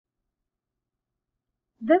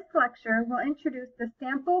This lecture will introduce the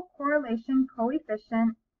sample correlation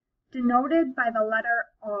coefficient denoted by the letter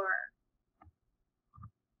R.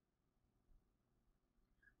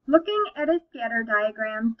 Looking at a scatter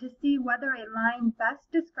diagram to see whether a line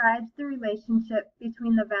best describes the relationship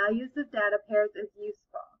between the values of data pairs is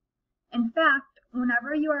useful. In fact,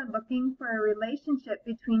 whenever you are looking for a relationship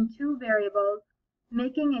between two variables,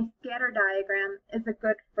 making a scatter diagram is a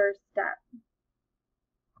good first step.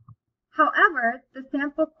 However, the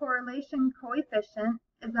sample correlation coefficient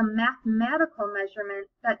is a mathematical measurement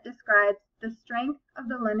that describes the strength of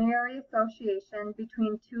the linear association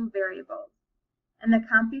between two variables, and the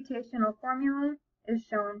computational formula is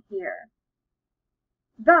shown here.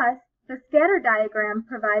 Thus, the scatter diagram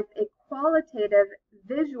provides a qualitative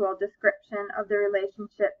visual description of the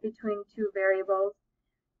relationship between two variables,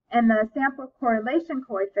 and the sample correlation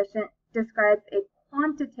coefficient describes a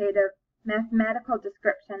quantitative mathematical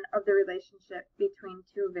description of the relationship between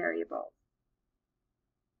two variables.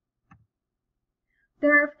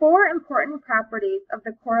 There are four important properties of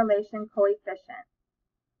the correlation coefficient.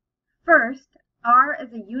 First, R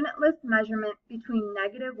is a unitless measurement between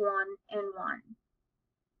 -1 and 1.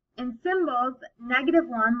 In symbols,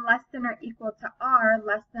 -1 less than or equal to R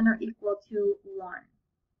less than or equal to 1.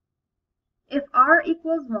 If R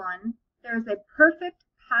equals 1, there is a perfect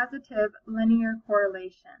positive linear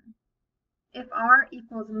correlation. If R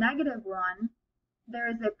equals -1, there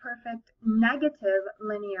is a perfect negative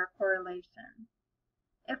linear correlation.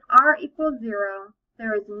 If R equals 0,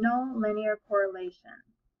 there is no linear correlation.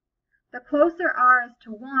 The closer R is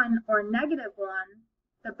to 1 or -1,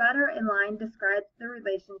 the better a line describes the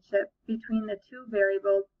relationship between the two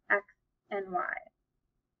variables x and y.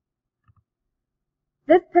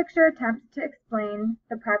 This picture attempts to explain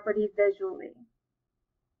the property visually.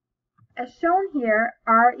 As shown here,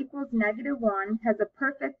 R equals -1 has a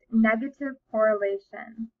perfect negative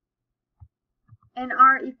correlation, and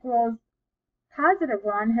R equals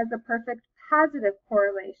 +1 has a perfect positive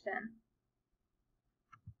correlation.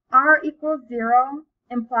 R equals 0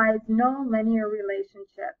 implies no linear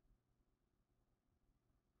relationship.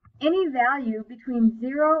 Any value between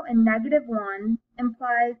 0 and -1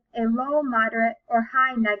 implies a low, moderate, or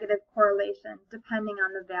high negative correlation depending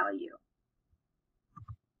on the value.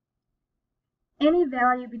 Any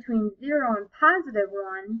value between 0 and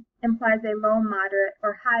 +1 implies a low, moderate,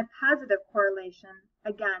 or high positive correlation,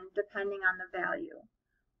 again depending on the value,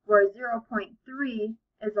 where 0.3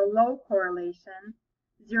 is a low correlation,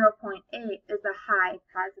 0.8 is a high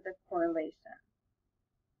positive correlation.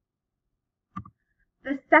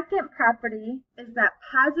 The second property is that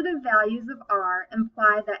positive values of R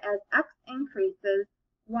imply that as x increases,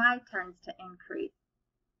 y tends to increase.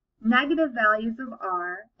 Negative values of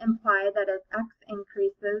R imply that as x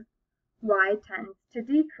increases, y tends to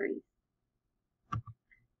decrease.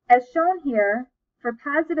 As shown here, for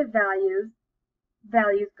positive values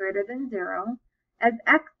greater than 0, as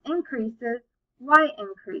x increases, y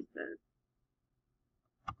increases.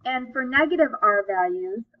 And for negative R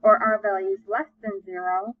values, or R values less than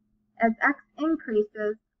 0, as x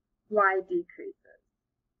increases, y decreases.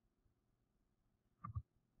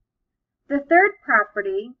 The third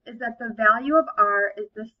property is that the value of R is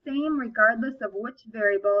the same regardless of which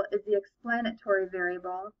variable is the explanatory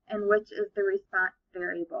variable and which is the response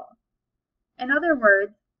variable. In other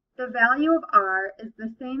words, the value of R is the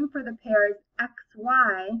same for the pairs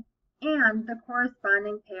xy and the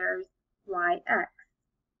corresponding pairs yx.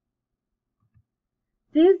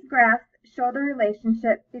 These graphs show the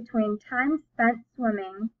relationship between time spent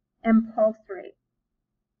swimming and pulse rate.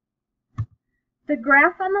 The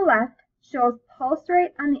graph on the left shows pulse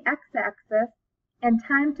rate on the x-axis and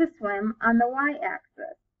time to swim on the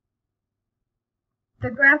y-axis.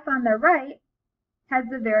 The graph on the right has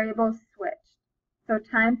the variables switched, so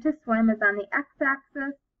time to swim is on the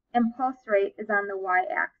x-axis and pulse rate is on the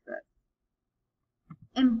y-axis.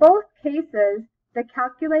 In both cases, the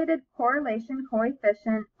calculated correlation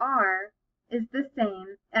coefficient R is the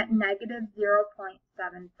same at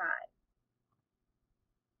 -0.75.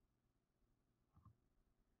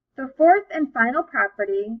 The fourth and final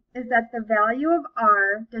property is that the value of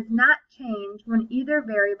R does not change when either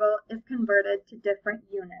variable is converted to different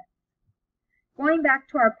units. Going back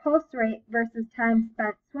to our pulse rate versus time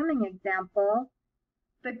spent swimming example,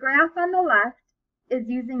 the graph on the left is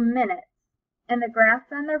using minutes, and the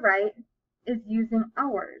graph on the right is using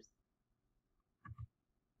hours.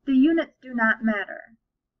 The units do not matter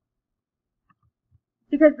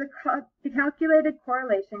because the calculated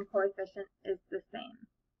correlation coefficient is the same.